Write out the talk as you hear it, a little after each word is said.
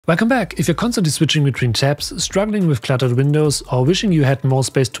Welcome back! If you're constantly switching between tabs, struggling with cluttered windows, or wishing you had more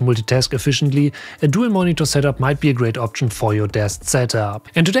space to multitask efficiently, a dual monitor setup might be a great option for your desk setup.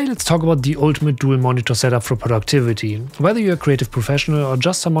 And today let's talk about the ultimate dual monitor setup for productivity. Whether you're a creative professional or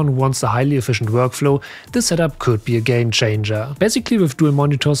just someone who wants a highly efficient workflow, this setup could be a game changer. Basically, with dual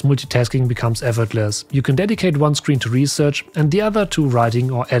monitors, multitasking becomes effortless. You can dedicate one screen to research and the other to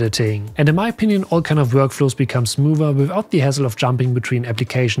writing or editing. And in my opinion, all kind of workflows become smoother without the hassle of jumping between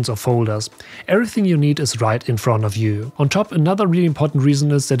applications or folders. Everything you need is right in front of you. On top, another really important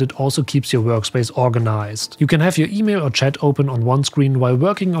reason is that it also keeps your workspace organized. You can have your email or chat open on one screen while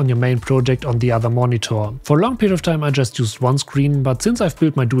working on your main project on the other monitor. For a long period of time I just used one screen, but since I've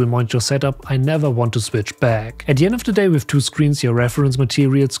built my dual monitor setup, I never want to switch back. At the end of the day, with two screens, your reference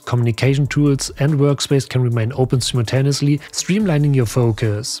materials, communication tools and workspace can remain open simultaneously, streamlining your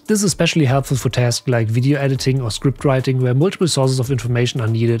focus. This is especially helpful for tasks like video editing or script writing, where multiple sources of information are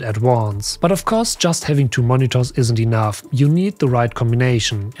needed at once. But of course, just having two monitors isn't enough. You need the right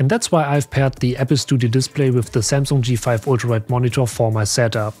combination. And that's why I've paired the Apple Studio Display with the Samsung G5 ultrawide monitor for my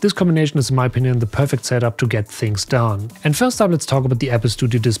setup. This combination is in my opinion the perfect setup to get things done. And first up, let's talk about the Apple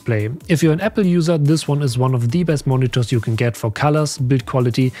Studio Display. If you're an Apple user, this one is one of the best monitors you can get for colors, build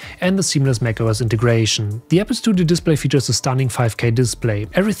quality and the seamless macOS integration. The Apple Studio Display features a stunning 5K display.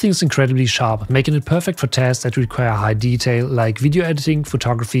 Everything's incredibly sharp, making it perfect for tasks that require high detail like video editing,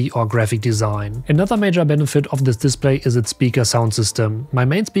 photography or graphic design. Another major benefit of this display is its speaker sound system. My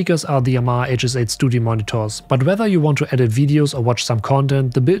main speakers are the Yamaha HS8 Studio monitors, but whether you want to edit videos or watch some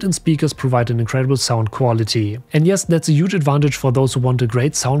content, the built-in speakers provide an incredible sound quality. And yes, that's a huge advantage for those who want a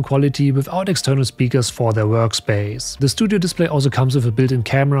great sound quality without external speakers for their workspace. The Studio Display also comes with a built-in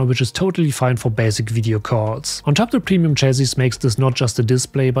camera, which is totally fine for basic video calls. On top, the premium chassis makes this not just a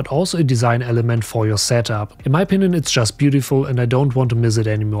display but also a design element for your setup. In my opinion, it's just beautiful and I don't want to miss it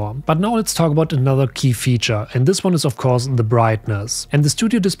anymore. But now let's talk about another key feature, and this one is of course the brightness. And the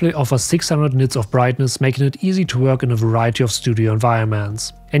Studio Display offers 600 nits of brightness, making it easy to work in a variety of studio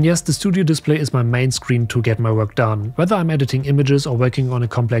environments. And yes, the Studio Display is my main screen to get my work done. Whether I'm editing images or working on a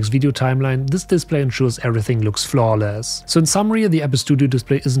complex video timeline, this display ensures everything looks flawless. So in summary, the Apple Studio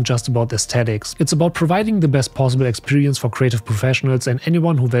Display isn't just about aesthetics. It's about providing the best possible experience for creative professionals and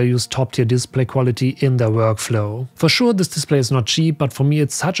anyone who values top-tier display quality in their workflow. For sure, this display is not cheap, but for me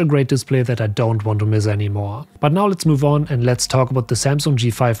it's such a great display that I don't want to miss anymore. But now let's move on and let's talk about the Samsung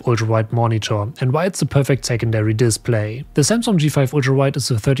G5 ultrawide monitor and why it's the perfect secondary display. The Samsung G5 ultrawide is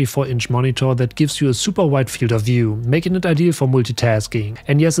a 34-inch monitor that gives you a super wide field of view, making it ideal for multitasking.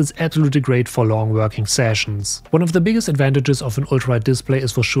 And yes, it's absolutely great for long working sessions. One of the biggest advantages of an ultrawide display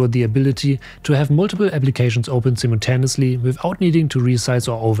is for sure the ability to have multiple applications open simultaneously without needing to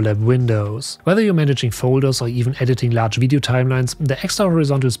resize or overlap windows. Whether you're managing folders or even editing large video timelines, the extra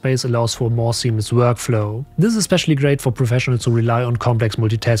horizontal space allows for a more seamless workflow. This is especially great for professionals who rely on complex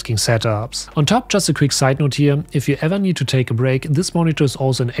multitasking setups. On top, just a quick side note here, if you ever need to take a break, this monitor is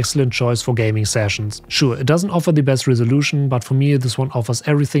also an excellent choice for gaming sessions. Sure, it doesn't offer the best resolution, but for me this one offers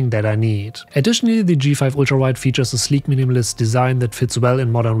everything that I need. Additionally, the G5 ultrawide features a sleek minimalist design that fits well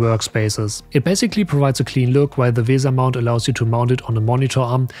in modern workspaces. It basically provides a clean look, while the VESA mount allows you to mount it on a monitor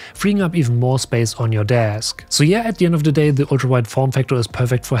arm, freeing up even more space on your desk. So yeah, at the end of the day, the ultrawide form factor is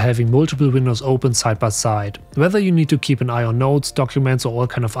perfect for having multiple windows open side by side. Whether you need to keep an eye on notes, documents or all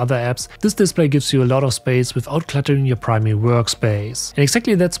kind of other apps, this display gives you a lot of space without cluttering your primary workspace. And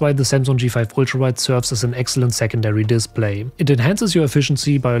exactly that's why the Samsung G5 ultrawide serves as an excellent secondary display. It enhances your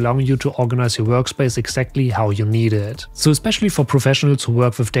efficiency by allowing you to organize your workspace exactly how you need it. So especially for professionals who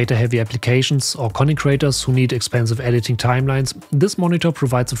work with data-heavy applications or content creators who need expensive editing timelines, this monitor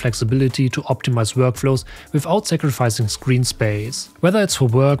provides the flexibility to optimize workflows without sacrificing screen space. Whether it's for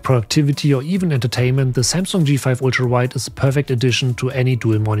work, productivity or even entertainment, the Samsung G5 ultrawide is a perfect addition to any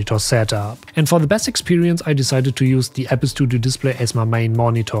dual monitor setup. And for the best experience, I decided to use the Apple Studio Display as my main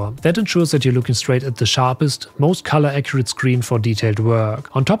monitor. That ensures that you're looking straight at the sharpest, most color accurate screen for detailed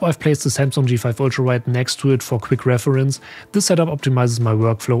work. On top, I've placed the Samsung G5 ultrawide next to it for quick reference. This setup optimizes my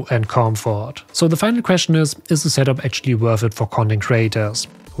workflow and comfort. So the final question is the setup actually worth it for content creators?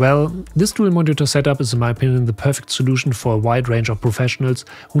 Well, this dual monitor setup is in my opinion the perfect solution for a wide range of professionals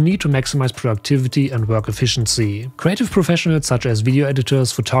who need to maximize productivity and work efficiency. Creative professionals such as video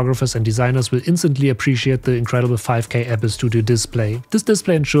editors, photographers and designers will instantly appreciate the incredible 5K Apple Studio display. This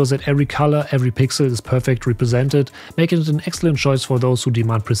display ensures that every color, every pixel is perfectly represented, making it an excellent choice for those who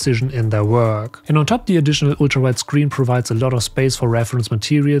demand precision in their work. And on top, the additional ultrawide screen provides a lot of space for reference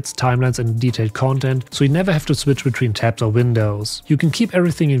materials, timelines and detailed content, so you never have to switch between tabs or windows. You can keep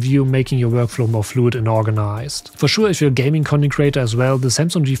everything thing in view, making your workflow more fluid and organized. For sure, if you're a gaming content creator as well, the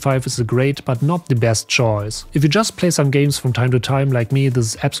Samsung G5 is a great but not the best choice. If you just play some games from time to time like me,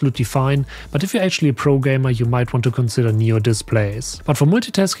 this is absolutely fine, but if you're actually a pro gamer, you might want to consider Neo displays. But for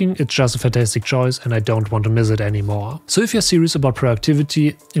multitasking, it's just a fantastic choice and I don't want to miss it anymore. So if you're serious about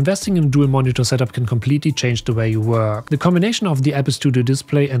productivity, investing in a dual monitor setup can completely change the way you work. The combination of the Apple Studio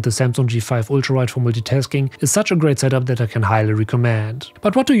display and the Samsung G5 ultrawide for multitasking is such a great setup that I can highly recommend.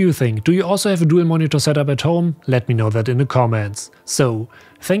 But what do you think? Do you also have a dual monitor setup at home? Let me know that in the comments. So,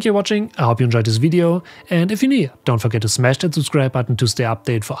 thank you for watching, I hope you enjoyed this video, and if you're new, don't forget to smash that subscribe button to stay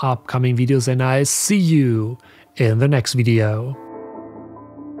updated for upcoming videos, and I see you in the next video.